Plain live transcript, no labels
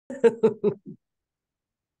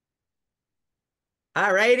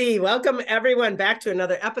All righty. Welcome everyone back to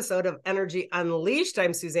another episode of Energy Unleashed.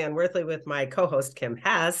 I'm Suzanne Worthley with my co-host Kim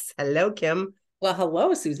Hess. Hello, Kim. Well,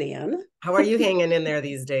 hello, Suzanne. How are you hanging in there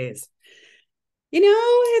these days?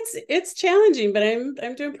 It's challenging, but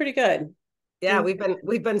I'm doing pretty good. Yeah,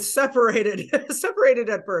 we've been separated separated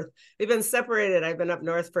at birth. We've been separated. I've been up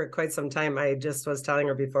north for quite some time. I just was telling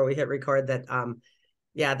her before we hit record that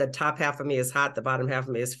yeah, the top half of me is hot, the bottom half of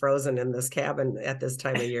me is frozen in this cabin at this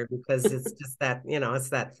time of year because it's just that, it's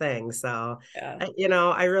that thing. So, Yeah,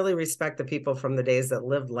 I really respect the people from the days that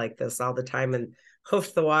lived like this all the time and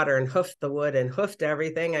hoofed the water and hoofed the wood and hoofed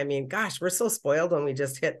everything. I mean, gosh, we're so spoiled when we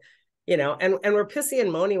just hit, and we're pissy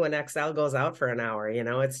and moany when XL goes out for an hour,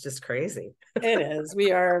 it's just crazy. it is.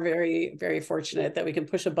 We are very, very fortunate that we can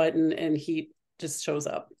push a button and heat just shows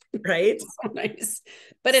up. Right. So nice.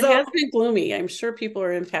 But it So, has been gloomy. I'm sure people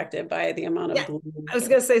are impacted by the amount of yeah, gloom. I was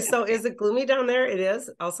going to say, so is it gloomy down there? It is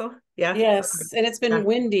also. Yeah. Yes, and it's been Yeah.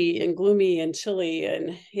 windy and gloomy and chilly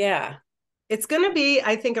and yeah. It's going to be,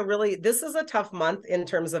 I think, this is a tough month in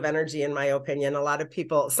terms of energy, in my opinion. A lot of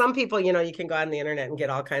people, some people, you can go on the internet and get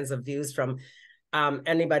all kinds of views from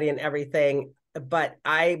anybody and everything. But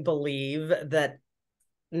I believe that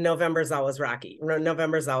November is always rocky.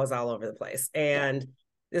 November is always all over the place. Yeah. And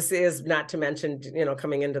this is not to mention,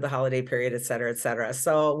 coming into the holiday period, et cetera, et cetera.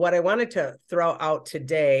 So what I wanted to throw out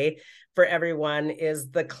today for everyone is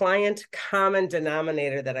the client common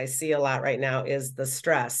denominator that I see a lot right now is the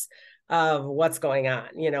stress of what's going on,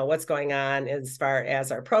 what's going on as far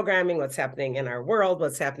as our programming, what's happening in our world,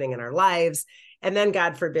 what's happening in our lives. And then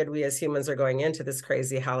God forbid we as humans are going into this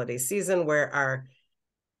crazy holiday season where our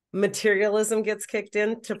materialism gets kicked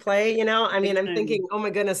into play. Big I'm time. thinking, oh my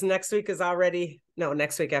goodness, next week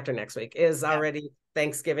next week after next week is Yeah. already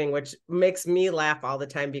Thanksgiving, which makes me laugh all the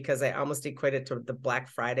time because I almost equate it to the Black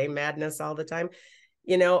Friday madness all the time.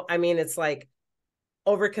 It's like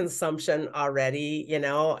overconsumption already, and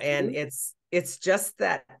Mhm. it's just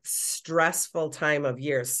that stressful time of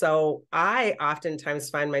year. So I oftentimes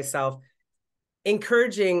find myself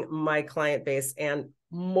encouraging my client base and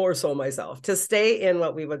more so myself to stay in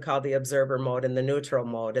what we would call the observer mode and the neutral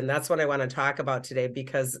mode. And that's what I want to talk about today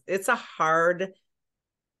because it's a hard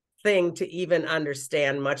thing to even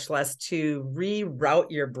understand, much less to reroute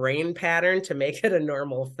your brain pattern to make it a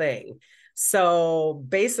normal thing. So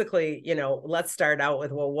basically, let's start out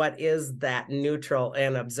with, well, what is that neutral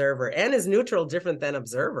and observer? And is neutral different than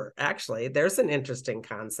observer? Actually, there's an interesting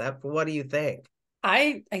concept. What do you think?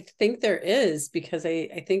 I think there is because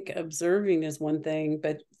I think observing is one thing,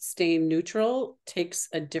 but staying neutral takes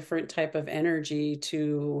a different type of energy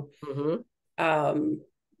to Mm-hmm. um,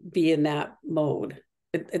 be in that mode.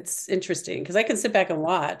 It's interesting because I can sit back and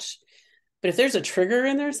watch, but if there's a trigger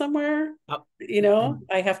in there somewhere, Oh.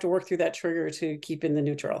 I have to work through that trigger to keep in the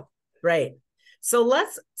neutral. Right. So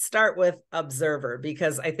let's start with observer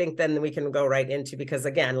because I think then we can go right into, because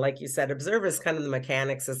again, like you said, observer is kind of the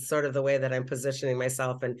mechanics. It's sort of the way that I'm positioning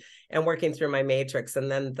myself and working through my matrix. And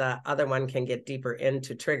then the other one can get deeper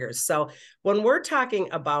into triggers. So when we're talking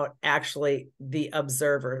about actually the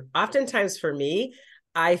observer, oftentimes for me,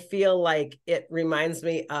 I feel like it reminds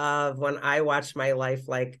me of when I watch my life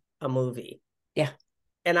like a movie. Yeah.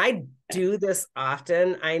 And I do this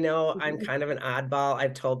often. I know I'm Mhm. kind of an oddball.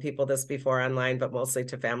 I've told people this before online, but mostly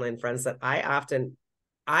to family and friends that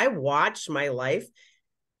I watch my life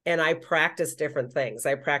and I practice different things.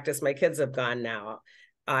 I practice my kids have gone now.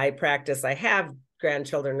 I have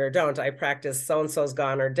grandchildren or don't. I practice so-and-so's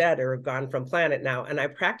gone or dead or gone from planet now. And I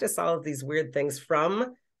practice all of these weird things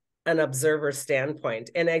from an observer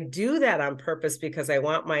standpoint. And I do that on purpose because I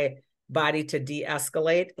want my body to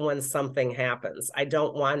de-escalate when something happens. I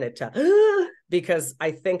don't want it to, because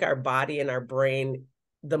I think our body and our brain,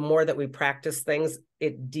 the more that we practice things,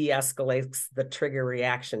 it de-escalates the trigger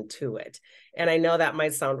reaction to it. And I know that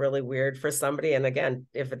might sound really weird for somebody. And again,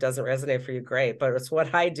 if it doesn't resonate for you, great. But it's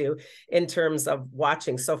what I do in terms of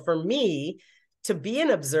watching. So for me, to be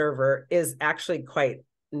an observer is actually quite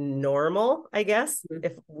normal, I guess,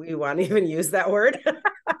 if we want to even use that word.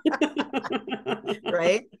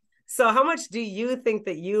 Right? So how much do you think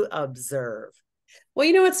that you observe? Well,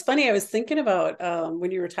 it's funny. I was thinking about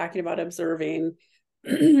when you were talking about observing.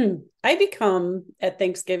 I become at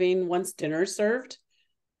Thanksgiving, once dinner's served,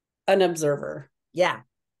 an observer Yeah.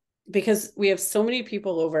 because we have so many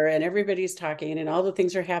people over and everybody's talking and all the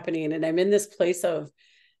things are happening. And I'm in this place of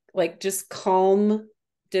like just calm,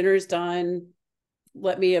 dinner's done.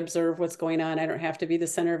 Let me observe what's going on. I don't have to be the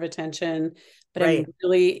center of attention, but I'm Right.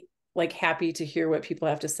 really like happy to hear what people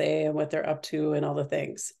have to say and what they're up to and all the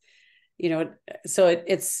things. you know so it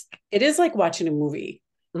is like watching a movie.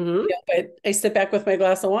 Mm-hmm. But I sit back with my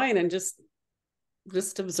glass of wine and just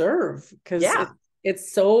observe, because Yeah.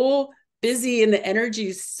 it's so busy and the energy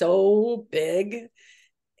is so big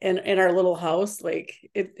in our little house. Like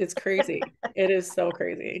it's crazy. It is so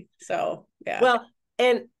crazy. So yeah. Well,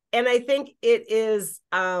 and I think it is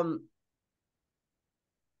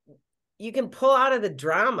you can pull out of the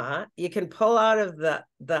drama, you can pull out of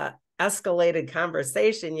the escalated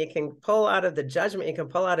conversation, you can pull out of the judgment, you can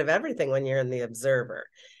pull out of everything when you're in the observer.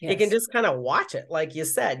 You can Yes. just kind of watch it. Like you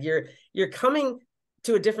said, you're coming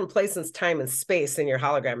to a different place in time and space, and your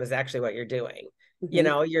hologram is actually what you're doing. You Mm-hmm.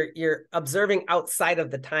 know, you're observing outside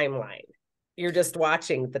of the timeline. You're just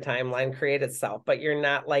watching the timeline create itself, but you're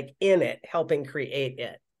not like in it helping create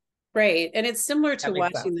it. Right. And it's similar to That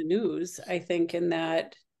makes watching sense. the news, I think, in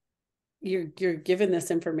that you're given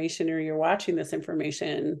this information or you're watching this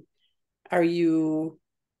information. Are you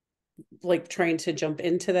like trying to jump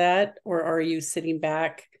into that, or are you sitting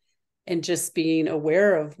back and just being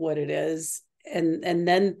aware of what it is, and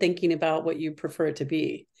then thinking about what you prefer it to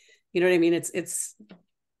be? You know what I mean? It's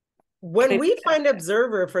When kind we of, find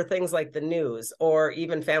observer for things like the news or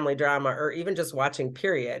even family drama or even just watching,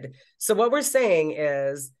 period. So what we're saying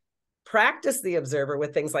is practice the observer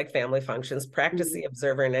with things like family functions, practice the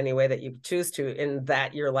observer in any way that you choose to, in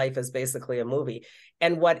that your life is basically a movie.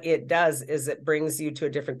 And what it does is it brings you to a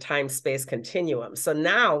different time space continuum. So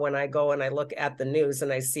now when I go and I look at the news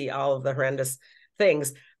and I see all of the horrendous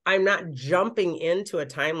things, I'm not jumping into a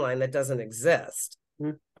timeline that doesn't exist.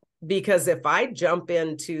 Because if I jump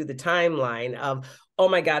into the timeline of, oh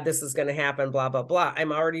my God, this is going to happen, blah, blah, blah,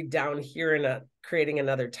 I'm already down here in creating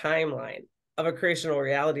another timeline of a creational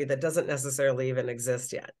reality that doesn't necessarily even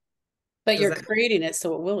exist yet. but Does you're that? creating it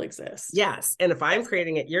so it will exist. Yes. And if I'm Yes.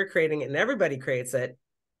 creating it, you're creating it, and everybody creates it,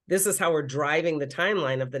 this is how we're driving the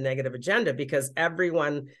timeline of the negative agenda, because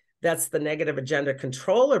everyone that's the negative agenda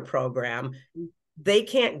controller program, they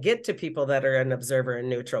can't get to people that are an observer and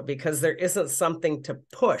neutral, because there isn't something to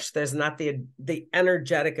push. There's not the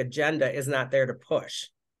energetic agenda is not there to push.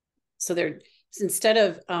 So they're, instead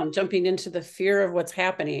of jumping into the fear of what's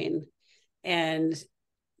happening, and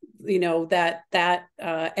that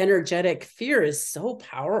energetic fear is so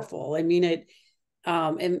powerful. I mean, it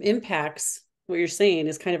impacts what you're saying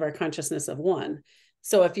is kind of our consciousness of one.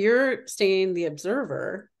 So if you're staying the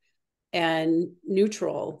observer and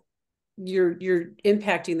neutral, you're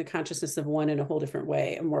impacting the consciousness of one in a whole different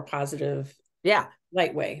way, a more positive, Yeah.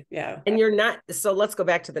 light way. Yeah. And you're not, so let's go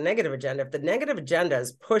back to the negative agenda. If the negative agenda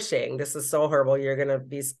is pushing, this is so horrible, you're going to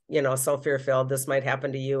be, so fear-filled, this might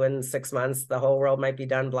happen to you in 6 months, the whole world might be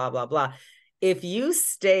done, blah, blah, blah. If you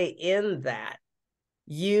stay in that,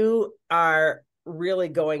 you are really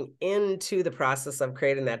going into the process of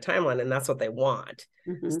creating that timeline, and that's what they want.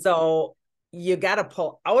 Mm-hmm. So you got to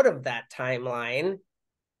pull out of that timeline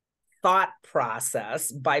thought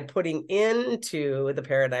process by putting into the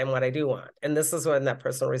paradigm what I do want. And this is when that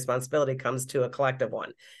personal responsibility comes to a collective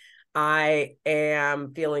one. I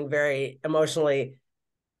am feeling very emotionally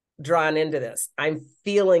drawn into this. I'm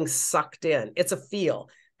feeling sucked in. It's a feel.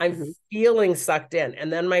 I'm Mm-hmm. feeling sucked in.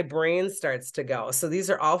 And then my brain starts to go. So these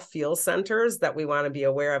are all feel centers that we want to be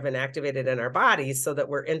aware of and activated in our bodies, so that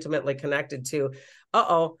we're intimately connected to,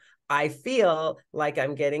 uh-oh, I feel like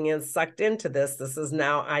I'm getting sucked into this. This is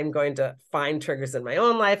now, I'm going to find triggers in my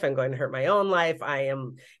own life. I'm going to hurt my own life. I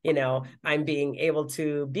am, I'm being able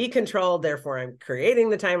to be controlled. Therefore, I'm creating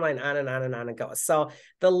the timeline, on and on and on it goes. So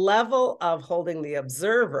the level of holding the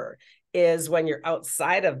observer is when you're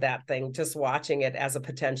outside of that thing, just watching it as a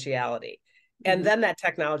potentiality. And Mm-hmm. then that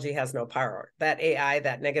technology has no power. That AI,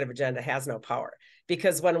 that negative agenda has no power,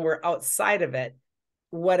 because when we're outside of it,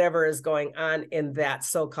 whatever is going on in that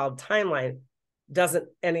so-called timeline doesn't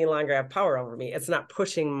any longer have power over me. It's not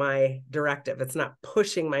pushing my directive. It's not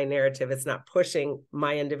pushing my narrative. It's not pushing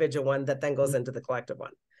my individual one that then goes into the collective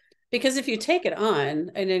one. Because if you take it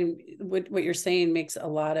on, and then what you're saying makes a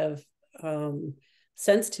lot of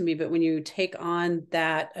sense to me, but when you take on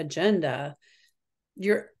that agenda,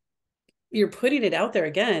 you're putting it out there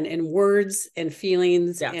again in words and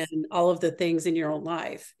feelings Yes. and all of the things in your own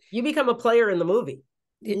life. You become a player in the movie.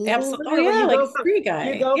 Absolutely. Oh Literally, yeah, you like go from Free you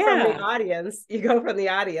Guy. go from the Yeah. audience, you go from the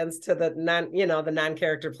audience to the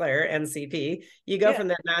non-character player, NCP. You go Yeah. from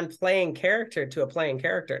that non-playing character to a playing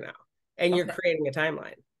character now, and you're Okay. creating a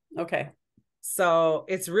timeline. Okay. So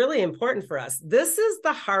it's really important for us. This is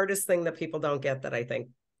the hardest thing that people don't get, that I think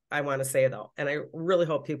I want to say, though, and I really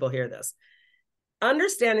hope people hear this.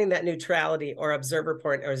 Understanding that neutrality or observer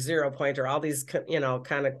point or 0 point or all these,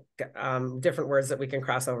 kind of different words that we can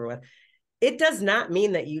cross over with, it does not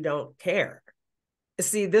mean that you don't care.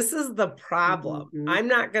 See, this is the problem. Mm-hmm. I'm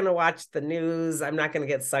not going to watch the news. I'm not going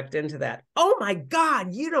to get sucked into that. Oh my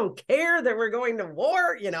God, you don't care that we're going to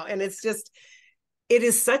war, and it's just, it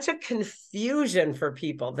is such a confusion for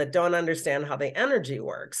people that don't understand how the energy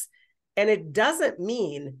works. And it doesn't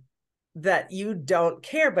mean that you don't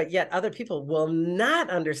care, but yet other people will not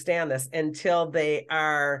understand this until they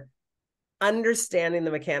are understanding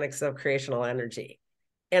the mechanics of creational energy.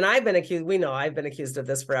 And I've been accused, we know I've been accused of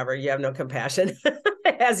this forever. You have no compassion.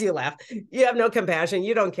 As you laugh, you have no compassion.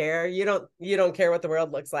 You don't care. You don't care what the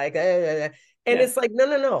world looks like. And it's like,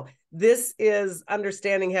 no. This is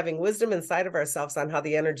understanding, having wisdom inside of ourselves on how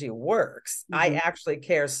the energy works. I actually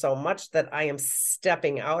care so much that I am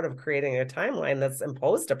stepping out of creating a timeline that's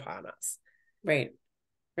imposed upon us. Right.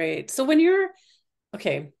 So when you're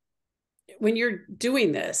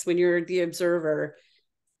doing this, when you're the observer,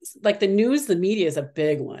 like the news, the media is a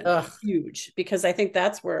big one. Ugh. Huge, because I think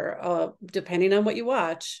that's where, depending on what you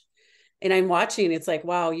watch, and I'm watching, it's like,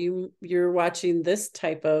 wow, you're watching this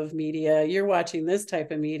type of media, you're watching this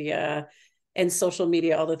type of media and social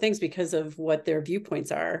media, all the things, because of what their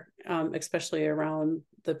viewpoints are, especially around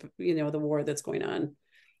the war that's going on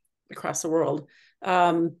across the world.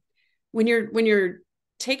 When you're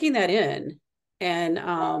taking that in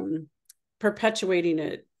and perpetuating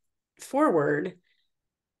it forward,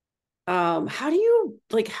 how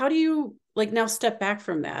do you now step back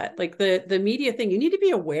from that? Like the media thing, you need to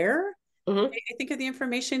be aware, I think, of the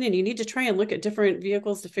information, and you need to try and look at different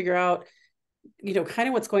vehicles to figure out, kind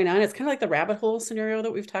of what's going on. It's kind of like the rabbit hole scenario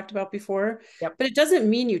that we've talked about before. Yep. But it doesn't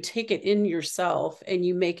mean you take it in yourself and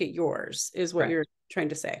you make it yours, is what you're trying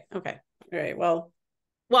to say. Okay. All right. Well,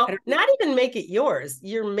 not even make it yours.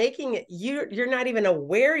 You're making it, you're not even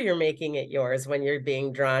aware you're making it yours when you're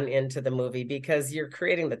being drawn into the movie, because you're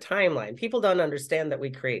creating the timeline. People don't understand that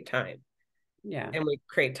we create time. Yeah. And we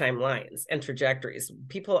create timelines and trajectories.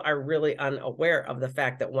 People are really unaware of the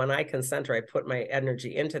fact that when I consent or I put my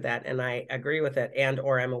energy into that and I agree with it, and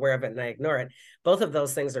or I'm aware of it and I ignore it, both of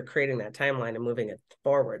those things are creating that timeline and moving it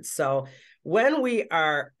forward. So when we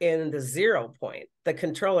are in the 0 point, the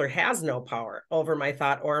controller has no power over my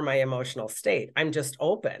thought or my emotional state. I'm just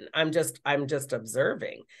open. I'm just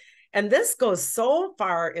observing. And this goes so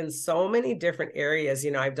far in so many different areas.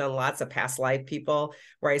 I've done lots of past life people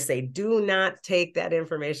where I say, do not take that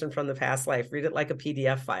information from the past life. Read it like a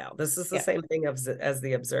PDF file. This is the same thing as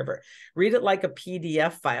the observer. Read it like a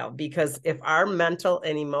PDF file, because if our mental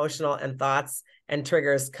and emotional and thoughts and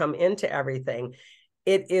triggers come into everything,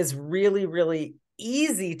 it is really, really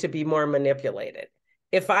easy to be more manipulated.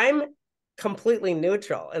 If I'm completely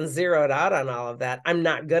neutral and zeroed out on all of that, I'm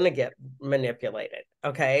not going to get manipulated.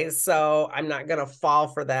 Okay. So I'm not going to fall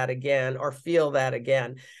for that again or feel that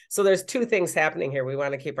again. So there's two things happening here. We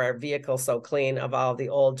want to keep our vehicle so clean of all of the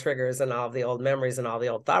old triggers and all of the old memories and all the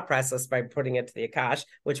old thought process by putting it to the Akash,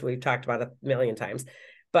 which we've talked about a million times.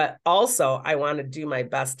 But also I want to do my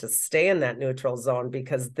best to stay in that neutral zone,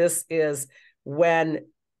 because this is when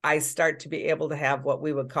I start to be able to have what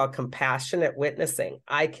we would call compassionate witnessing.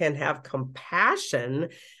 I can have compassion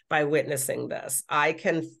by witnessing this. I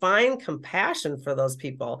can find compassion for those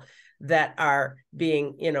people that are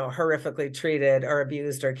being, horrifically treated or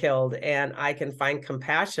abused or killed. And I can find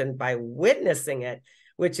compassion by witnessing it,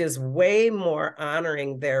 which is way more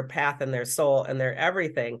honoring their path and their soul and their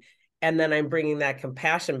everything. And then I'm bringing that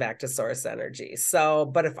compassion back to source energy. So,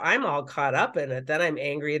 but if I'm all caught up in it, then I'm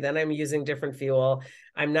angry, then I'm using different fuel.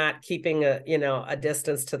 I'm not keeping a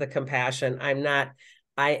distance to the compassion.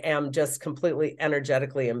 I am just completely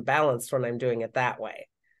energetically imbalanced when I'm doing it that way.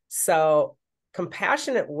 So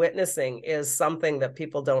compassionate witnessing is something that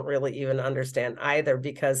people don't really even understand either,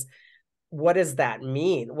 because what does that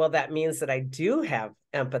mean? Well, that means that I do have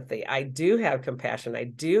empathy. I do have compassion. I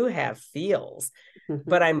do have feels,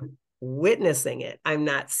 but I'm witnessing it. I'm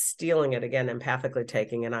not stealing it, again, empathically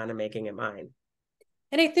taking it on and making it mine.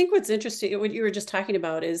 And I think what's interesting, what you were just talking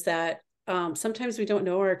about, is that sometimes we don't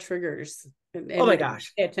know our triggers. And oh my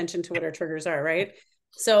gosh. Pay attention to what our triggers are, right?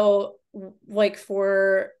 So like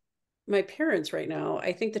for my parents right now,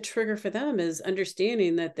 I think the trigger for them is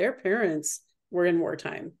understanding that their parents were in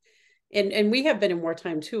wartime. And we have been in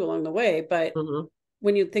wartime too along the way. But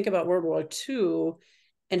when you think about World War II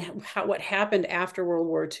and what happened after World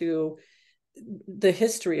War II, the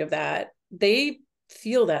history of that, they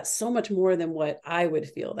feel that so much more than what I would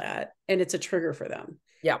feel that. And it's a trigger for them.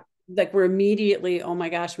 Yeah. Like we're immediately, oh my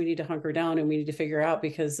gosh, we need to hunker down and we need to figure out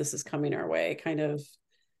because this is coming our way kind of,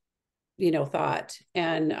 thought.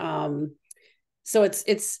 And so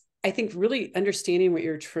it's, I think, really understanding what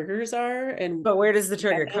your triggers are. And but where does the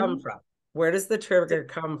trigger come from? Where does the trigger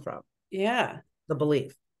come from? Yeah. The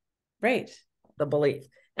belief. Right. the belief.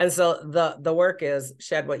 And so the work is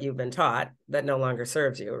shed what you've been taught that no longer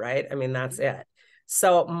serves you, right? I mean, that's it.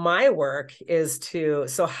 So my work is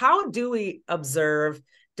so how do we observe,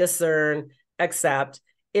 discern, accept?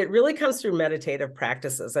 It really comes through meditative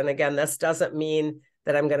practices. And again, this doesn't mean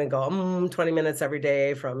that I'm going to go 20 minutes every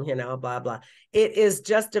day from, blah, blah. It is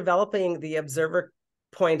just developing the observer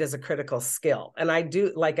point as a critical skill. And I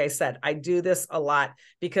do, like I said, I do this a lot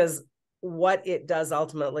because what it does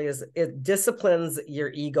ultimately is it disciplines your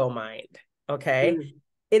ego mind. Okay. Mm.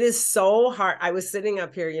 It is so hard. I was sitting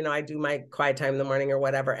up here, I do my quiet time in the morning or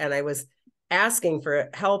whatever. And I was asking for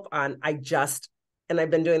help and I've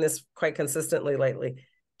been doing this quite consistently lately.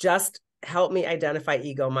 Just help me identify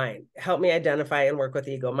ego mind. Help me identify and work with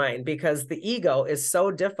ego mind, because the ego is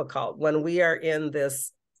so difficult when we are in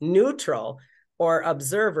this neutral or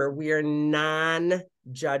observer. We are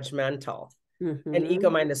non-judgmental. Mm-hmm. And ego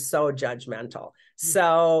mind is so judgmental.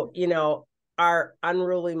 So, our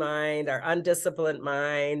unruly mind, our undisciplined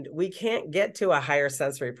mind, we can't get to a higher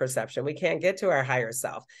sensory perception. We can't get to our higher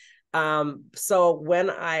self. So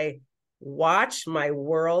when I watch my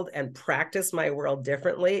world and practice my world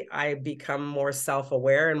differently, I become more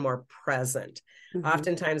self-aware and more present. Mm-hmm.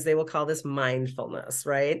 Oftentimes they will call this mindfulness,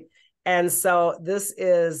 right? And so this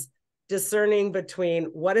is discerning between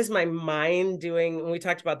what is my mind doing. And we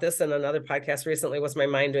talked about this in another podcast recently, what's my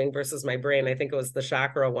mind doing versus my brain. I think it was the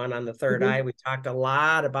chakra one on the third eye. We talked a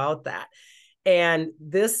lot about that. And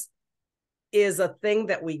this is a thing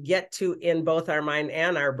that we get to in both our mind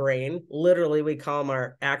and our brain. Literally, we call them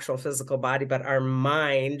our actual physical body, but our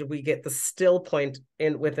mind, we get the still point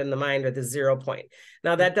within the mind, or the 0 point.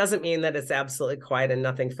 Now, that doesn't mean that it's absolutely quiet and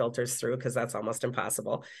nothing filters through, because that's almost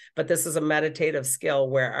impossible. But this is a meditative skill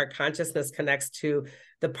where our consciousness connects to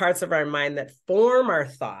the parts of our mind that form our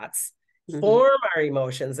thoughts, form our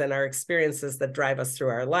emotions and our experiences that drive us through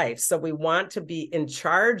our life. So we want to be in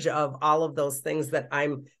charge of all of those things that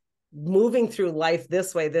I'm moving through life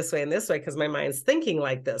this way, and this way, because my mind's thinking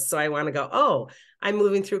like this. So I want to go, oh, I'm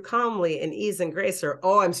moving through calmly and ease and grace, or,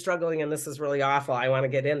 oh, I'm struggling and this is really awful. I want to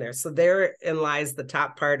get in there. So therein lies the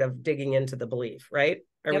top part of digging into the belief, right?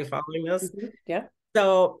 Are we following this? Yeah.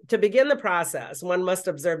 So to begin the process, one must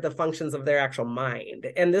observe the functions of their actual mind.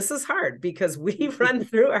 And this is hard because we run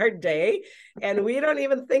through our day and we don't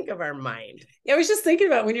even think of our mind. Yeah, I was just thinking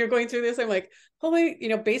about when you're going through this, I'm like, holy,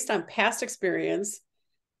 based on past experience,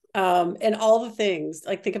 and all the things,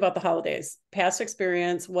 like think about the holidays, past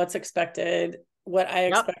experience, what's expected, what I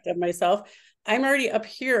expect of myself. I'm already up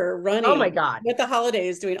here running, oh my God, with the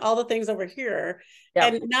holidays, doing all the things over here,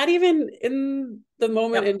 and not even in the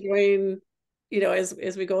moment enjoying,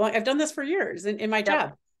 as we go along. I've done this for years in my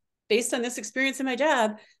job. Based on this experience in my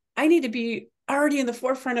job, I need to be already in the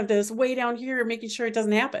forefront of this, way down here, making sure it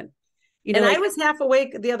doesn't happen. I was half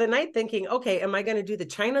awake the other night thinking, okay, am I going to do the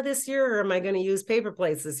China this year, or am I going to use paper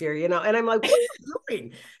plates this year? And I'm like, what are you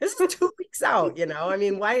doing? This is 2 weeks out. I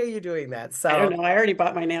mean, why are you doing that? So I don't know. I already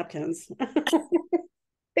bought my napkins.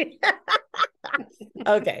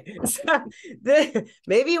 Okay. So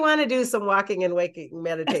maybe you want to do some walking and waking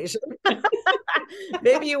meditation.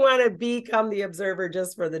 Maybe you want to become the observer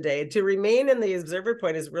just for the day. To remain in the observer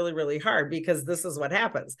point is really, really hard, because this is what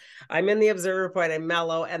happens. I'm in the observer point, I'm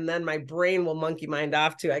mellow, and then my brain will monkey mind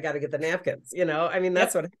off to, I got to get the napkins. I mean,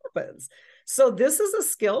 that's what happens. So this is a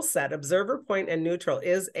skill set. Observer point and neutral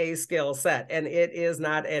is a skill set, and it is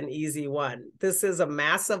not an easy one. This is a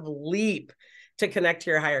massive leap to connect to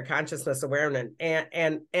your higher consciousness awareness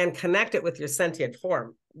and connect it with your sentient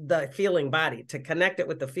form, the feeling body, to connect it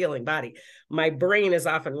with the feeling body. My brain is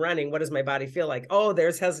often running. What does my body feel like? Oh,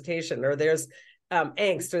 there's hesitation, or there's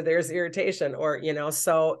angst, or there's irritation, or,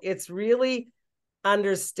 so it's really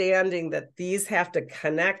understanding that these have to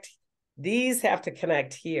connect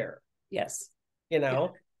here. Yes. And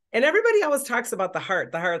everybody always talks about the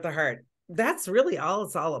heart. That's really all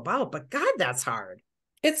it's all about. But God, that's hard.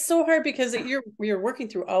 It's so hard because you're working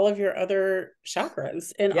through all of your other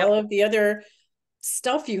chakras and all of the other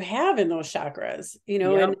stuff you have in those chakras,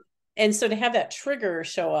 and so to have that trigger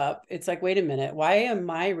show up, it's like, wait a minute, why am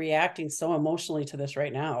I reacting so emotionally to this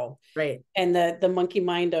right now? Right. And the monkey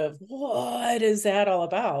mind of, what is that all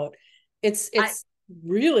about? It's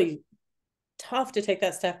really tough to take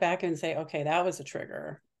that step back and say, okay, that was a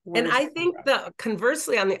trigger. And I think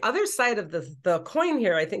conversely, on the other side of the coin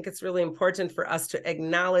here, I think it's really important for us to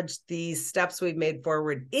acknowledge the steps we've made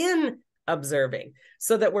forward in observing,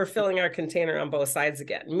 so that we're filling our container on both sides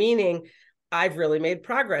again. Meaning, I've really made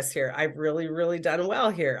progress here. I've really, really done well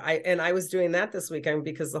here. I was doing that this weekend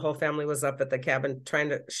because the whole family was up at the cabin trying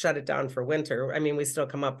to shut it down for winter. I mean, we still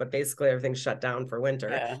come up, but basically everything's shut down for winter.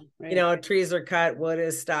 Yeah, right. Trees are cut, wood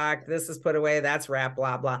is stocked, this is put away, that's wrapped,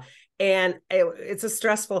 blah, blah. And it's a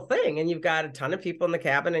stressful thing. And you've got a ton of people in the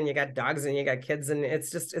cabin, and you got dogs and you got kids, and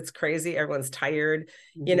it's crazy. Everyone's tired,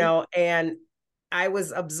 and I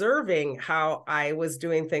was observing how I was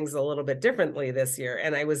doing things a little bit differently this year.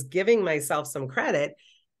 And I was giving myself some credit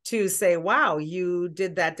to say, wow, you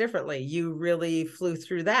did that differently. You really flew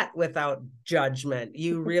through that without judgment.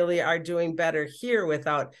 You really are doing better here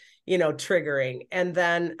without, triggering. And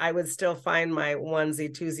then I would still find my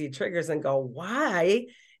onesie, twosie triggers and go, why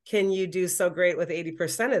can you do so great with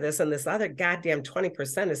 80% of this? And this other goddamn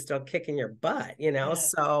 20% is still kicking your butt, Yeah.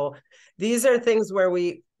 So these are things where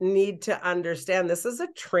we need to understand this is a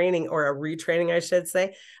training, or a retraining, I should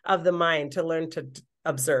say, of the mind to learn to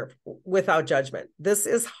observe without judgment. This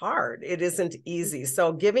is hard. It isn't easy.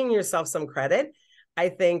 So giving yourself some credit, I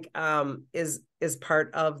think, is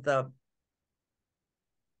part of the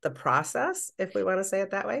process, if we want to say it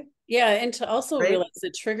that way. Yeah. And to also right? realize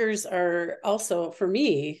that triggers are also, for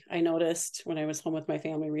me, I noticed when I was home with my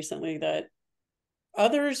family recently that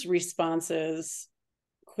others' responses,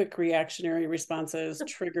 quick reactionary responses,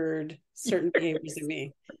 triggered certain behaviors in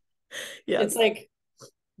me. Yes. It's like,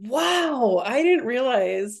 wow, I didn't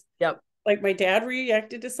realize. Yep. Like my dad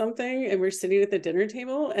reacted to something and we're sitting at the dinner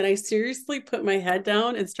table and I seriously put my head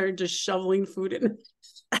down and started just shoveling food in.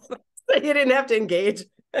 You didn't have to engage.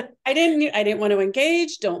 I didn't want to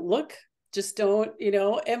engage. Don't look, just don't,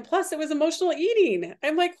 and plus it was emotional eating.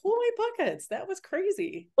 I'm like, holy buckets, that was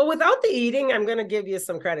crazy. Well, without the eating, I'm going to give you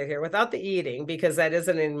some credit here. Without the eating, because that is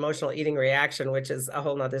an emotional eating reaction, which is a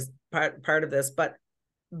whole nother part of this, but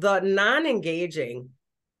the non-engaging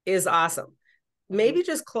is awesome. Maybe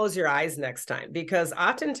just close your eyes next time, because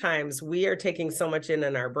oftentimes we are taking so much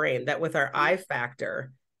in our brain that with our I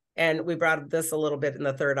factor, and we brought this a little bit in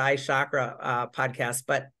the third eye chakra podcast,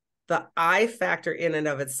 but the I factor in and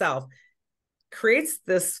of itself creates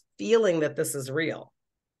this feeling that this is real,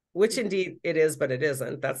 which indeed it is, but it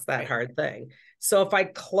isn't. That's that hard thing. So if I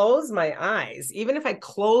close my eyes, even if I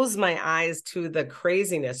close my eyes to the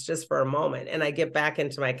craziness just for a moment, and I get back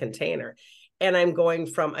into my container, and I'm going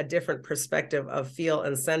from a different perspective of feel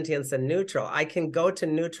and sentience and neutral, I can go to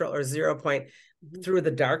neutral or 0 point through the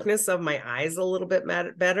darkness of my eyes a little bit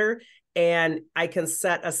better. And I can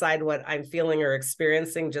set aside what I'm feeling or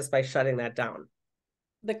experiencing just by shutting that down.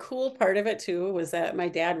 The cool part of it too was that my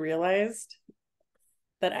dad realized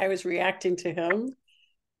that I was reacting to him.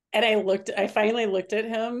 And I finally looked at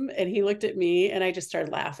him and he looked at me and I just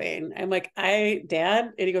started laughing. I'm like, Dad?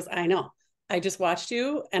 And he goes, I know. I just watched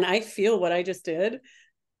you and I feel what I just did.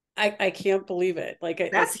 I can't believe it. Like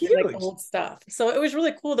that's it's huge. Like old stuff. So it was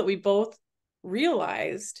really cool that we both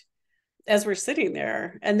realized as we're sitting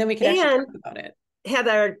there, and then we can actually talk about it.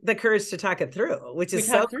 Had the courage to talk it through, which is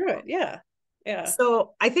so through it. Yeah. Yeah.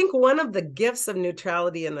 So I think one of the gifts of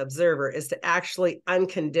neutrality and observer is to actually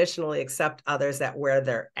unconditionally accept others at where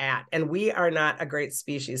they're at. And we are not a great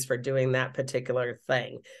species for doing that particular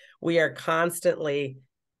thing. We are constantly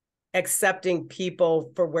accepting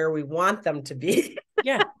people for where we want them to be.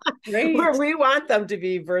 Yeah. Right. Where we want them to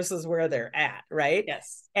be versus where they're at. Right.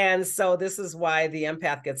 Yes. And so this is why the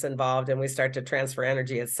empath gets involved and we start to transfer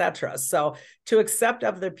energy, etc. So to accept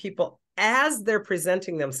other people as they're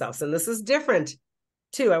presenting themselves, and this is different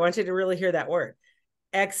too. I want you to really hear that word.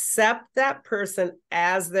 Accept that person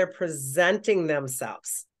as they're presenting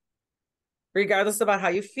themselves, regardless about how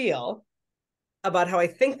you feel about how I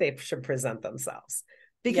think they should present themselves.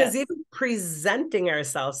 Because even presenting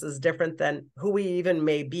ourselves is different than who we even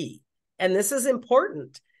may be. And this is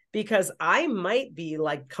important because I might be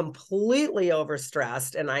like completely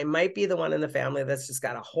overstressed and I might be the one in the family that's just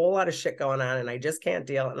got a whole lot of shit going on and I just can't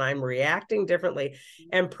deal, and I'm reacting differently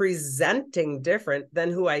and presenting different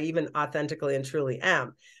than who I even authentically and truly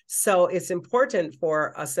am. So it's important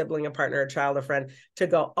for a sibling, a partner, a child, a friend to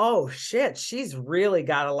go, oh shit, she's really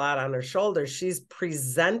got a lot on her shoulders. She's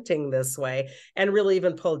presenting this way, and really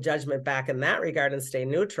even pull judgment back in that regard and stay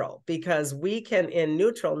neutral, because we can in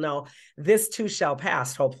neutral know this too shall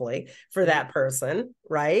pass, hopefully, for that person,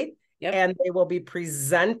 right? Yep. And they will be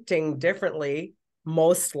presenting differently,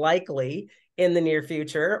 most likely in the near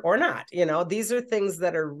future or not. These are things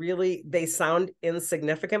that are really, they sound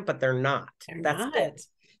insignificant, but they're not. That's it.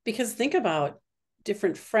 Because think about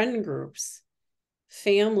different friend groups,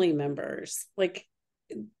 family members. Like,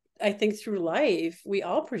 I think through life, we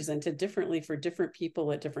all presented differently for different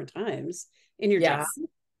people at different times. In your job,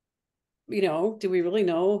 do we really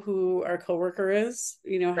know who our coworker is?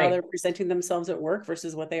 How Right. they're presenting themselves at work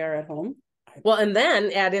versus what they are at home. Well, and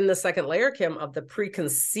then add in the second layer, Kim, of the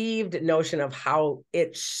preconceived notion of how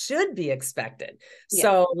it should be expected. Yeah.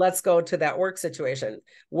 So let's go to that work situation.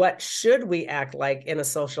 What should we act like in a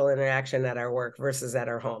social interaction at our work versus at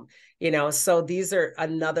our home? So these are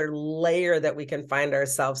another layer that we can find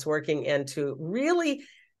ourselves working into, really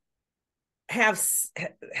have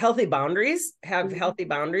healthy boundaries,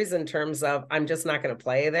 in terms of, I'm just not going to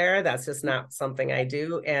play there. That's just not something I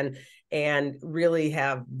do. And really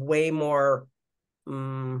have way more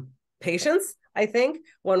patience, I think,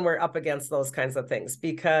 when we're up against those kinds of things,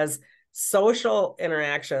 because social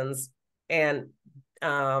interactions and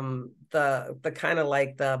the kind of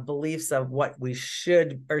like the beliefs of what we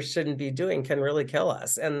should or shouldn't be doing can really kill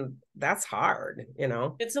us. And that's hard.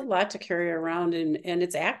 It's a lot to carry around, and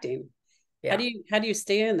it's acting. Yeah. How do you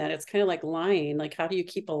stay in that? It's kind of like lying. Like, how do you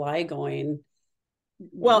keep a lie going?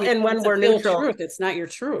 Well, and when we're neutral, truth, it's not your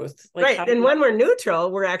truth. Like, right. And when we're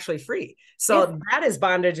neutral, we're actually free. So that is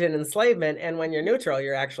bondage and enslavement. And when you're neutral,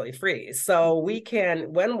 you're actually free. So we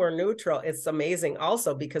can, when we're neutral, it's amazing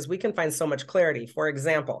also because we can find so much clarity. For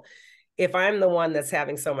example, if I'm the one that's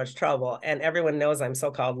having so much trouble and everyone knows I'm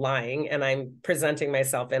so-called lying and I'm presenting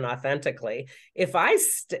myself inauthentically, if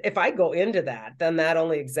I go into that, then that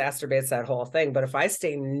only exacerbates that whole thing. But if I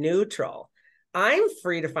stay neutral, I'm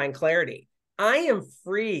free to find clarity. I am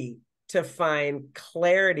free to find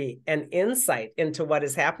clarity and insight into what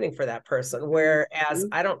is happening for that person. Whereas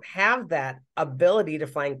I don't have that ability to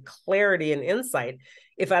find clarity and insight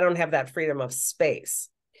if I don't have that freedom of space.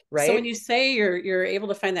 Right. So when you say you're able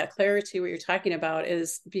to find that clarity, what you're talking about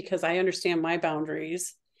is because I understand my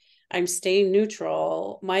boundaries. I'm staying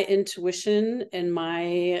neutral. My intuition and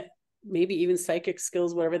my maybe even psychic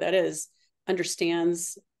skills, whatever that is,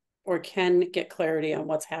 understands or can get clarity on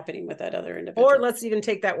what's happening with that other individual. Or let's even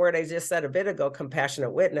take that word I just said a bit ago,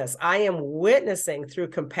 compassionate witness. I am witnessing through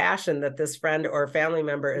compassion that this friend or family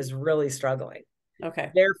member is really struggling.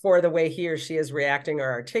 Okay. Therefore, the way he or she is reacting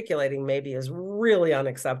or articulating maybe is really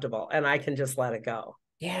unacceptable, and I can just let it go.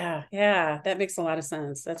 Yeah, that makes a lot of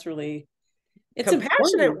sense. That's really, it's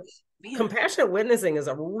compassionate. important. Compassionate witnessing is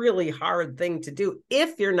a really hard thing to do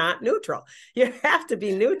if you're not neutral. You have to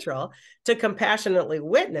be neutral to compassionately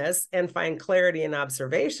witness and find clarity and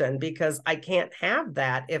observation, because I can't have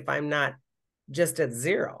that if I'm not just at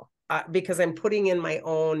zero, because I'm putting in my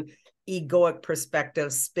own egoic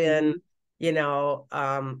perspective, spin,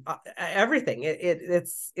 everything.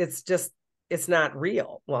 It's not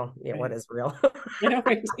real. Well, yeah, right. What is real?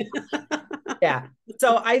 Yeah.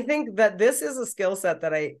 So I think that this is a skill set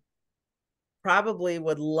that I probably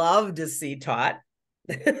would love to see taught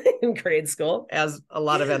in grade school as a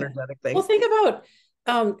lot of energetic things. Well, think about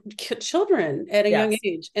children at a young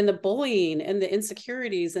age, and the bullying and the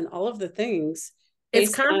insecurities and all of the things.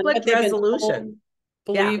 It's conflict resolution.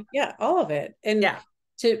 Believe, all of it. And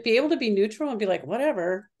to be able to be neutral and be like,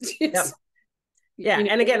 whatever.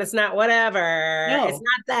 And again, it's not whatever. No. It's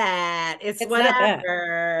not that. It's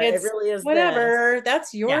whatever. It really is whatever. This.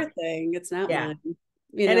 That's your thing. It's not mine.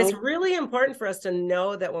 And it's really important for us to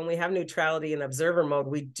know that when we have neutrality and observer mode,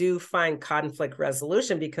 we do find conflict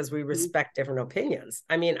resolution because we respect different opinions.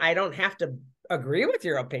 I mean, I don't have to agree with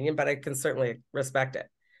your opinion, but I can certainly respect it.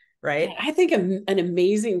 Right. Yeah, I think an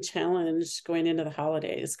amazing challenge going into the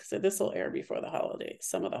holidays, because this will air before the holidays,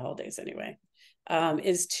 some of the holidays anyway,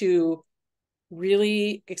 is to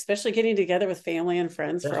really, especially getting together with family and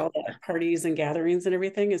friends for all the parties and gatherings and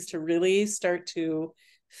everything, is to really start to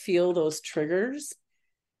feel those triggers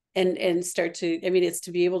and start to, it's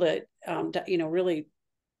to be able to, really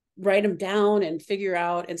write them down and figure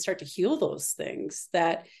out and start to heal those things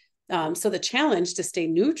that, so the challenge to stay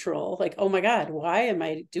neutral, like, oh my God, why am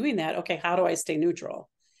I doing that? Okay. How do I stay neutral?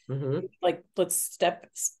 Like, let's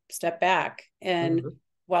step back. And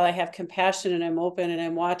while I have compassion and I'm open and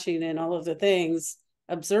I'm watching and all of the things,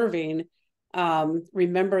 observing,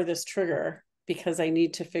 remember this trigger, because I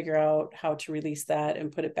need to figure out how to release that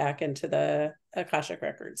and put it back into the Akashic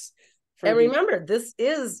records. And remember, this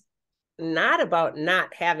is not about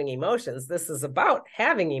not having emotions. This is about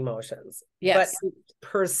having emotions, but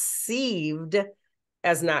perceived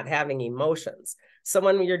as not having emotions. So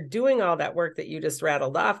when you're doing all that work that you just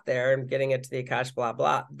rattled off there and getting it to the Akash, blah,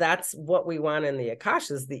 blah, that's what we want in the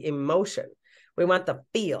Akash, is the emotion. We want the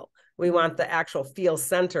feel. We want the actual feel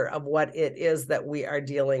center of what it is that we are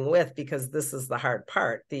dealing with, because this is the hard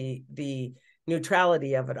part, the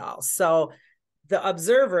neutrality of it all. So the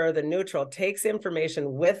observer, the neutral, takes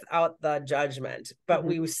information without the judgment, but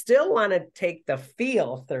we still want to take the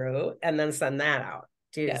feel through and then send that out.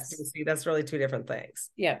 Do you see? That's really two different things.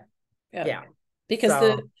 Yeah. Yeah. Yeah. Because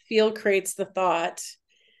the So, feel creates the thought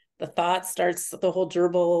starts the whole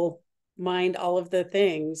gerbil mind, all of the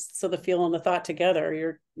things. So the feel and the thought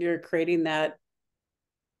together, you're creating that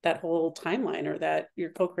whole timeline, or that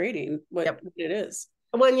you're co-creating what yep. it is.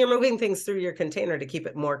 When you're moving things through your container to keep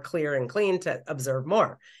it more clear and clean to observe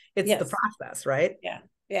more, it's the Yes. process, right? Yeah.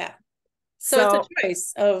 Yeah. So it's a So,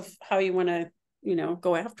 choice of how you want to,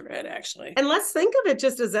 go after it, actually. and let's think of it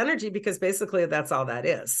just as energy, because basically that's all that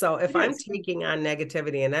is. So if It I'm is. taking on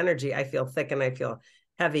negativity and energy, I feel thick and I feel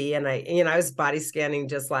heavy. And I was body scanning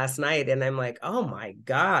just last night and I'm like, oh my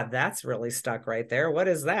God, that's really stuck right there. What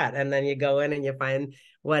is that? And then you go in and you find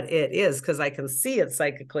what it is, because I can see it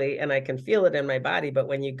psychically and I can feel it in my body. But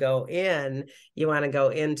when you go in, you want to go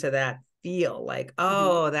into that feel like,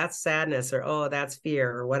 oh, that's sadness, or oh, that's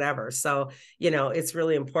fear, or whatever. So it's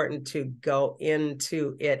really important to go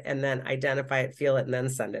into it and then identify it, feel it, and then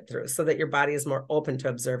send it through, so that your body is more open to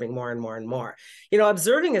observing more and more and more.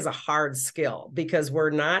 Observing is a hard skill because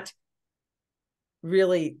we're not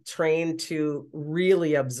really trained to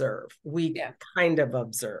really observe. We Yeah. kind of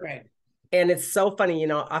observe. Right. And it's so funny,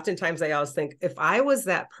 oftentimes I always think, if I was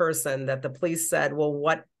that person that the police said, well,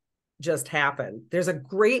 what just happened? There's a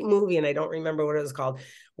great movie, and I don't remember what it was called,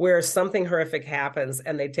 where something horrific happens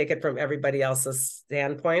and they take it from everybody else's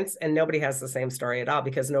standpoints, and nobody has the same story at all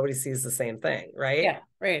because nobody sees the same thing, right? Yeah.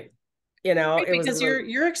 Right. Right, It was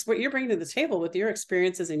because what you're bringing to the table with your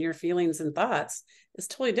experiences and your feelings and thoughts is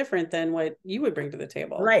totally different than what you would bring to the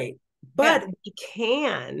table. right. Yeah. But we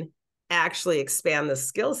can actually expand the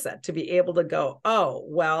skill set to be able to go, oh,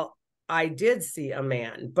 well, I did see a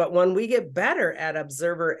man. But when we get better at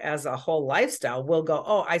observer as a whole lifestyle, we'll go,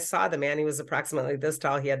 oh, I saw the man. He was approximately this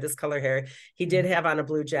tall. He had this color hair. He did have on a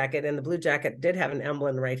blue jacket, and the blue jacket did have an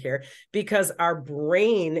emblem right here, because our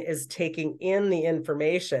brain is taking in the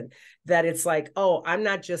information that it's like, oh, I'm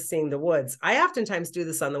not just seeing the woods. I oftentimes do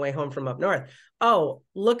this on the way home from up north. Oh,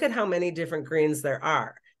 look at how many different greens there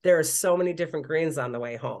are. There are so many different greens on the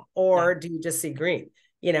way home. Or do you just see green?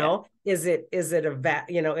 Is it is it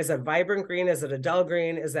vibrant green? Is it a dull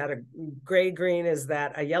green? Is that a gray green? Is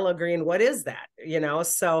that a yellow green? What is that?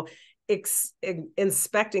 So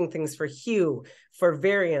inspecting things for hue, for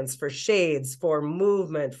variance, for shades, for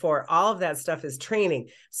movement, for all of that stuff is training,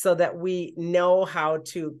 so that we know how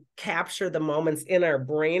to capture the moments in our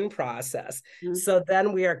brain process. So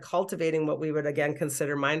then we are cultivating what we would again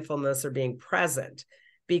consider mindfulness, or being present.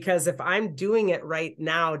 Because if I'm doing it right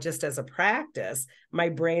now, just as a practice, my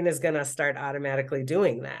brain is going to start automatically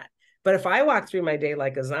doing that. But if I walk through my day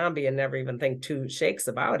like a zombie and never even think two shakes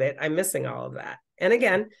about it, I'm missing all of that. And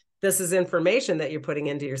again, this is information that you're putting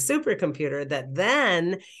into your supercomputer that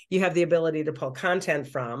then you have the ability to pull content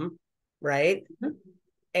from, right?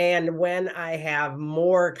 And when I have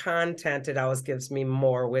more content, it always gives me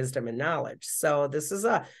more wisdom and knowledge. So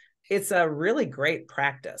it's a really great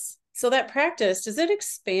practice. So that practice, does it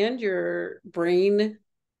expand your brain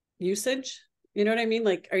usage? You know what I mean?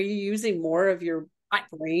 Like, are you using more of your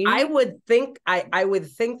brain? I would think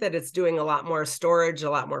that it's doing a lot more storage, a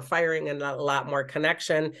lot more firing, and a lot more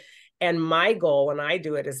connection. And my goal when I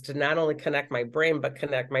do it is to not only connect my brain, but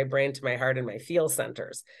connect my brain to my heart and my feel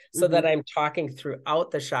centers, so that I'm talking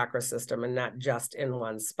throughout the chakra system and not just in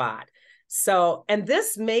one spot. So, and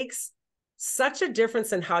this makes such a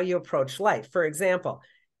difference in how you approach life. For example,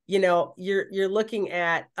 you're looking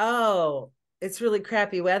at, oh, it's really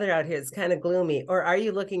crappy weather out here. It's kind of gloomy. Or are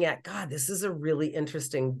you looking at, God, this is a really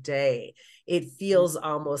interesting day. It feels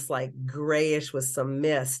almost like grayish with some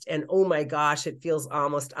mist. And oh my gosh, it feels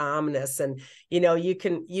almost ominous. And, you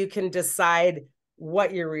can decide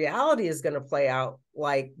what your reality is going to play out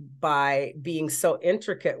like by being so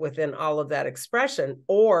intricate within all of that expression.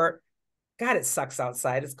 Or, God, it sucks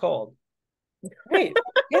outside. It's cold. Right.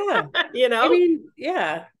 Yeah. I mean,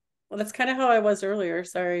 yeah. Well, that's kind of how I was earlier.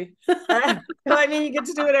 Sorry. I mean, you get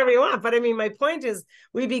to do whatever you want. But I mean, my point is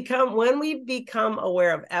when we become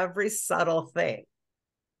aware of every subtle thing,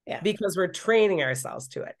 because we're training ourselves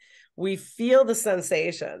to it, we feel the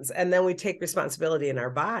sensations and then we take responsibility in our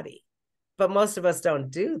body. But most of us don't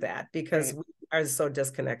do that because we are so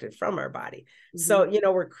disconnected from our body. So,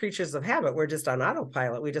 we're creatures of habit. We're just on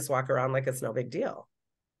autopilot. We just walk around like it's no big deal.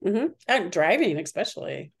 I'm driving,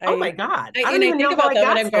 especially. Oh my God. I don't even think about that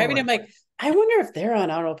when I'm driving. I'm like, I wonder if they're on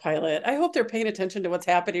autopilot. I hope they're paying attention to what's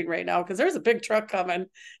happening right now, because there's a big truck coming,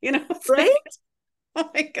 right? Oh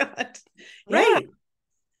my God. Right. Yeah.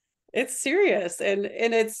 It's serious. And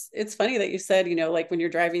it's funny that you said, like when you're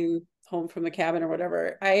driving home from the cabin or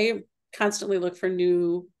whatever, I constantly look for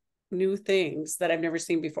new things that I've never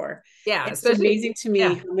seen before. Yeah. It's amazing to me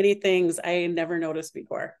how many things I never noticed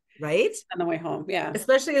before. right? on the way home. Yeah.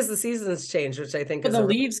 Especially as the seasons change, which I think When is the a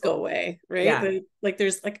really leaves go cool. away, right? Yeah. Like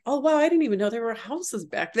there's like, oh wow, I didn't even know there were houses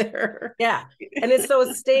back there. Yeah. And it's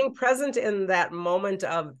so staying present in that moment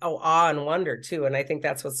of awe and wonder too. And I think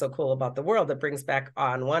that's what's so cool about the world. It brings back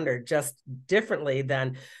awe and wonder just differently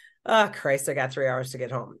than, oh Christ, I got 3 hours to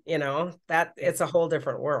get home. That it's a whole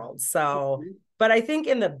different world. So, Mhm. but I think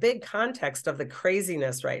in the big context of the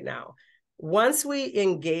craziness right now, once we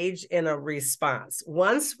engage in a response,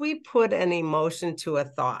 once we put an emotion to a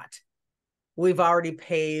thought, we've already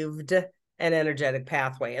paved an energetic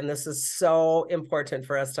pathway. And this is so important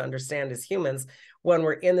for us to understand as humans when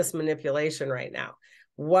we're in this manipulation right now.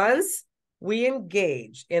 Once we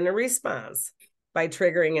engage in a response by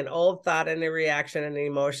triggering an old thought and a reaction and an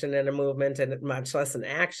emotion and a movement and much less an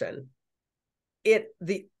action,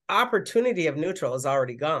 the opportunity of neutral is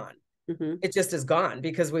already gone. Mm-hmm. It just is gone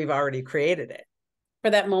because we've already created it. For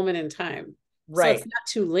that moment in time. So Right. it's not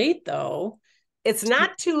too late though. It's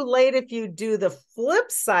not too late if you do the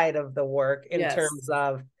flip side of the work in Yes. terms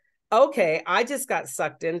of, okay, I just got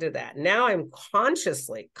sucked into that. Now I'm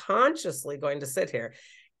consciously going to sit here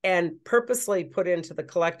and purposely put into the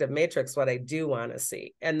collective matrix what I do want to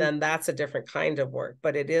see. And then that's a different kind of work,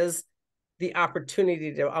 but it is the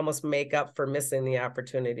opportunity to almost make up for missing the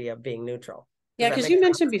opportunity of being neutral. Yeah, because you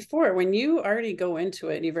mentioned before, when you already go into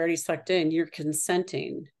it and you've already sucked in, you're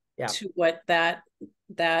consenting to what that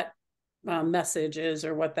message is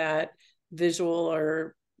or what that visual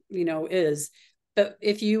or is. But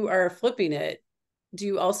if you are flipping it, do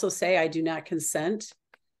you also say I do not consent?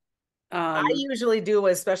 I usually do,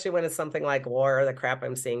 especially when it's something like war or the crap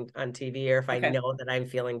I'm seeing on TV, or if I Okay. know that I'm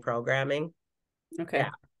feeling programming. Okay. Yeah.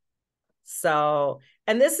 So,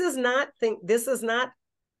 and this is not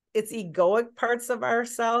it's egoic parts of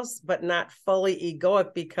ourselves, but not fully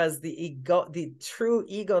egoic, because the true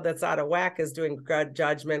ego that's out of whack is doing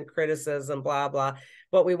judgment, criticism, blah, blah.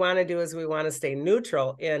 What we want to do is we want to stay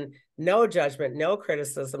neutral in no judgment, no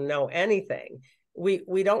criticism, no anything.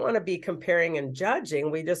 We don't want to be comparing and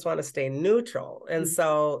judging. We just want to stay neutral. And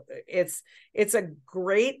so it's a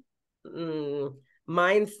great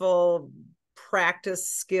mindful practice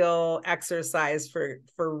skill exercise for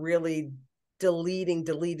really deleting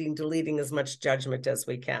as much judgment as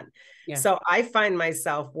we can. Yeah. So I find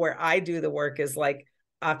myself where I do the work is like,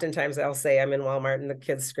 oftentimes I'll say I'm in Walmart and the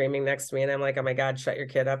kid's screaming next to me and I'm like, oh my God, shut your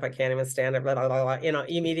kid up. I can't even stand it. Blah, blah, blah, blah.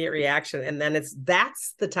 Immediate reaction. And then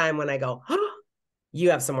that's the time when I go, oh,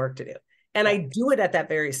 you have some work to do. And I do it at that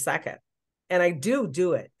very second. And I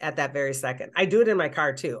do it at that very second. I do it in my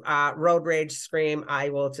car too. Road rage, scream. I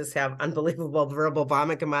will just have unbelievable verbal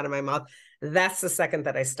vomit come out of my mouth. That's the second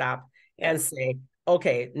that I stop and say,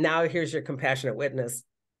 okay, now here's your compassionate witness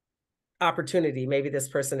opportunity. Maybe this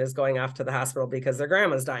person is going off to the hospital because their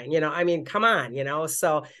grandma's dying. I mean, come on,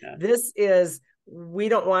 So this is, we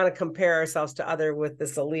don't want to compare ourselves to other with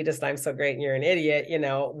this elitist, I'm so great and you're an idiot.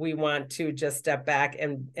 We want to just step back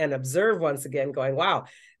and observe once again, going, wow,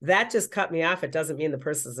 that just cut me off. It doesn't mean the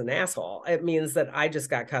person's an asshole. It means that I just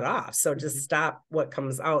got cut off. So just stop what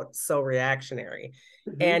comes out so reactionary.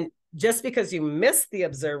 And just because you miss the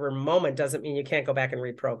observer moment doesn't mean you can't go back and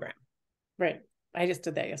reprogram. Right. I just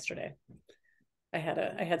did that yesterday. I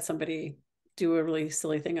had somebody do a really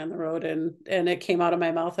silly thing on the road and it came out of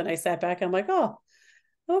my mouth and I sat back. I'm like, oh,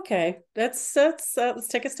 okay, let's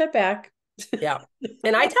take a step back. Yeah.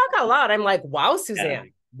 And I talk a lot. I'm like, wow, Suzanne. Yeah.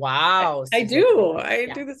 Wow. Suzanne. I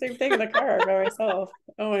do the same thing in the car by myself.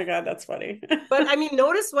 Oh my God, that's funny. But I mean,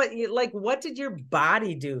 notice what did your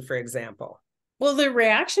body do, for example? Well, the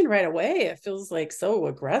reaction right away, it feels like so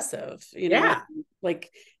aggressive,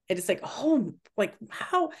 like it's like, oh, like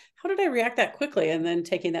how did I react that quickly? And then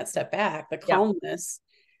taking that step back, the calmness,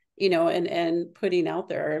 and putting out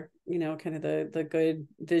there, kind of the good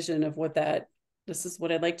vision of this is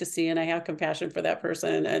what I'd like to see. And I have compassion for that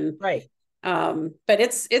person. And but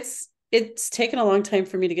it's taken a long time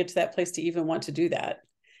for me to get to that place to even want to do that,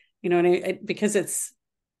 and because it's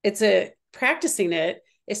a practicing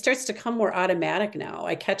it starts to come more automatic now.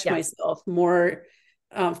 I catch myself more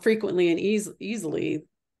frequently and easily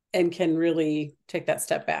and can really take that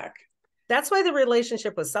step back. That's why the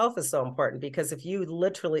relationship with self is so important, because if you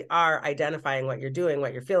literally are identifying what you're doing,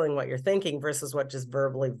 what you're feeling, what you're thinking versus what just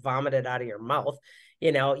verbally vomited out of your mouth,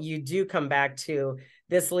 you do come back to,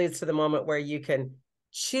 this leads to the moment where you can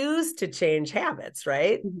choose to change habits,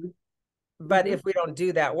 right? But if we don't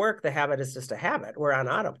do that work, the habit is just a habit. We're on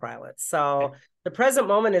autopilot. So the present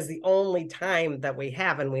moment is the only time that we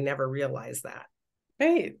have, and we never realize that.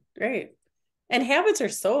 Right. And habits are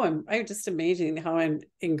so, I'm just amazing how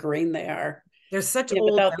ingrained they are. They're such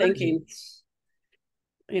old without thinking,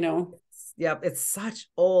 Yep. It's such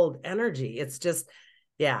old energy. It's just,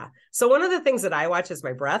 yeah. So one of the things that I watch is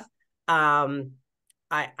my breath.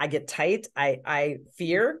 I get tight. I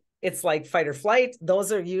fear. It's like fight or flight.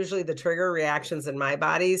 Those are usually the trigger reactions in my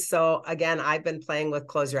body. So again, I've been playing with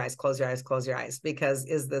close your eyes, close your eyes, close your eyes, because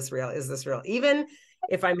is this real? Is this real? Even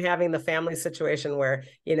if I'm having the family situation where,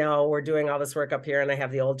 we're doing all this work up here and I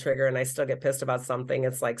have the old trigger and I still get pissed about something,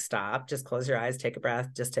 it's like, stop, just close your eyes, take a breath,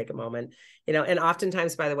 just take a moment, and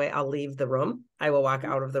oftentimes, by the way, I'll leave the room. I will walk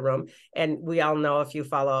out of the room. And we all know, if you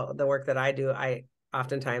follow the work that I do, I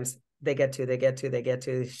oftentimes they get to,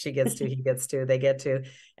 she gets to, he gets to, they get to.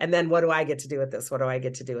 And then what do I get to do with this? What do I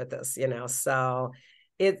get to do with this? So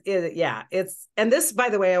and this, by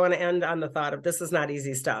the way, I want to end on the thought of, this is not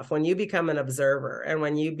easy stuff. When you become an observer and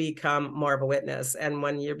when you become more of a witness and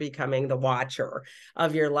when you're becoming the watcher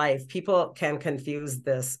of your life, people can confuse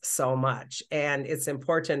this so much. And it's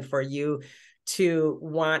important for you to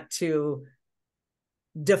want to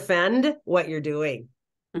defend what you're doing.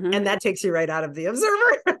 Mm-hmm. And that takes you right out of the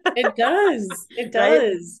observer. It does. It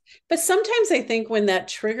does. Right? But sometimes I think when that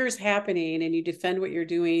trigger's happening and you defend what you're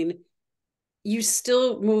doing, you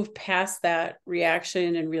still move past that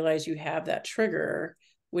reaction and realize you have that trigger,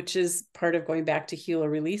 which is part of going back to heal or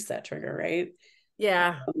release that trigger, right?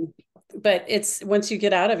 Yeah. But it's, once you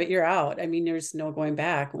get out of it, you're out. I mean, there's no going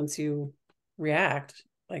back once you react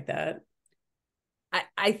like that.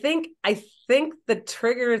 I think the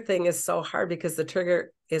trigger thing is so hard because the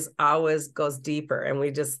trigger is always goes deeper, and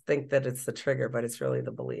we just think that it's the trigger, but it's really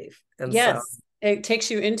the belief. And yes, so it takes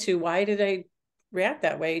you into, why did I react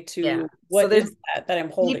that way, to what so is that I'm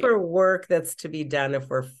holding. Deeper work that's to be done if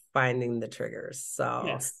we're finding the triggers. So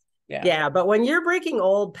yes. Yeah. But when you're breaking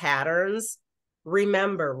old patterns,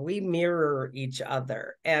 remember, we mirror each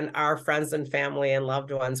other, and our friends and family and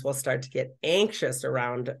loved ones will start to get anxious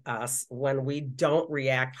around us when we don't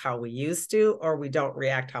react how we used to, or we don't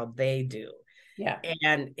react how they do. Yeah.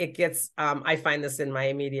 And it gets, I find this in my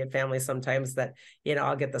immediate family sometimes, that,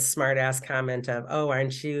 I'll get the smart ass comment of, oh,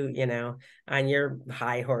 aren't you, on your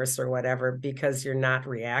high horse or whatever, because you're not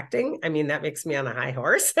reacting. I mean, that makes me on a high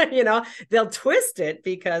horse. They'll twist it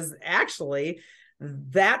because actually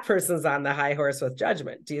that person's on the high horse with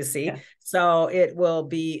judgment. Do you see? Yeah. So it will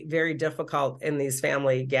be very difficult in these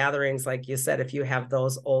family gatherings. Like you said, if you have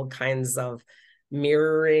those old kinds of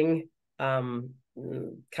mirroring,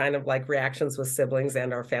 kind of like reactions with siblings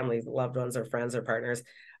and our family, loved ones, or friends, or partners,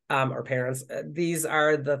 or parents. These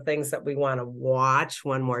are the things that we want to watch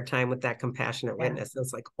one more time with that compassionate witness.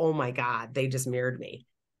 It's like, oh my God, they just mirrored me,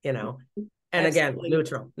 And absolutely.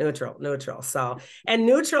 Again, neutral. So, and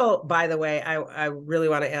neutral, by the way, I really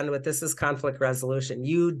want to end with, this is conflict resolution.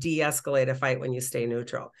 You de-escalate a fight when you stay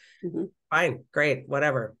neutral. Mm-hmm. Fine, great,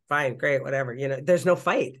 whatever. Fine, great, whatever. There's no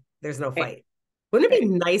fight. There's no fight. Wouldn't it be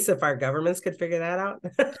nice if our governments could figure that out?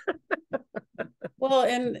 Well,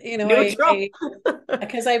 and,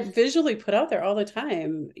 because I visually put out there all the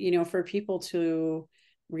time, for people to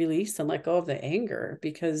release and let go of the anger,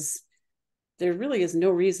 because there really is no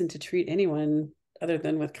reason to treat anyone other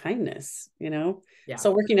than with kindness, Yeah.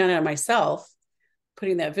 So working on it myself,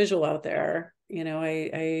 putting that visual out there,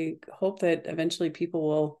 I hope that eventually people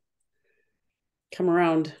will come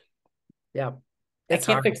around. Yeah. I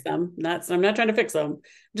can't fix them. I'm not trying to fix them. I'm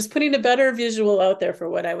just putting a better visual out there for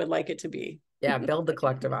what I would like it to be. Yeah. Build the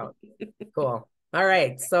collective out. Cool. All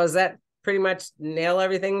right. So is that pretty much nail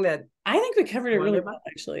everything that I think we covered it really well,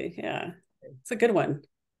 actually. Yeah. It's a good one.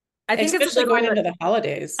 I think especially it's a good going one into the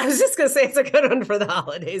holidays. I was just going to say, it's a good one for the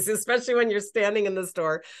holidays, especially when you're standing in the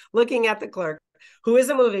store looking at the clerk who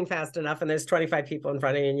isn't moving fast enough, and there's 25 people in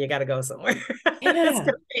front of you and you got to go somewhere. Yeah. It's going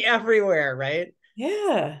to be everywhere, right?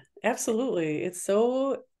 Yeah, absolutely. It's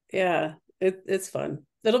so, it's fun.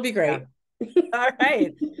 It'll be great. Yeah. All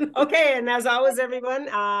right. Okay. And as always, everyone,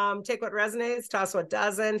 take what resonates, toss what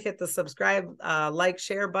doesn't, hit the subscribe, like,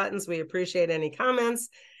 share buttons. We appreciate any comments.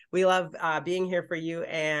 We love being here for you.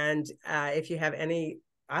 And if you have any,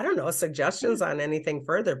 suggestions on anything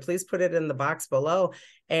further, please put it in the box below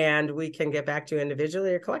and we can get back to you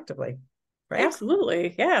individually or collectively. Right?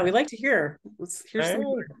 Absolutely. Yeah. We like to hear. Let's hear some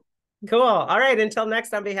more. Cool. All right. Until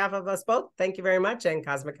next, on behalf of us both, thank you very much, and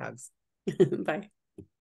cosmic hugs. Bye.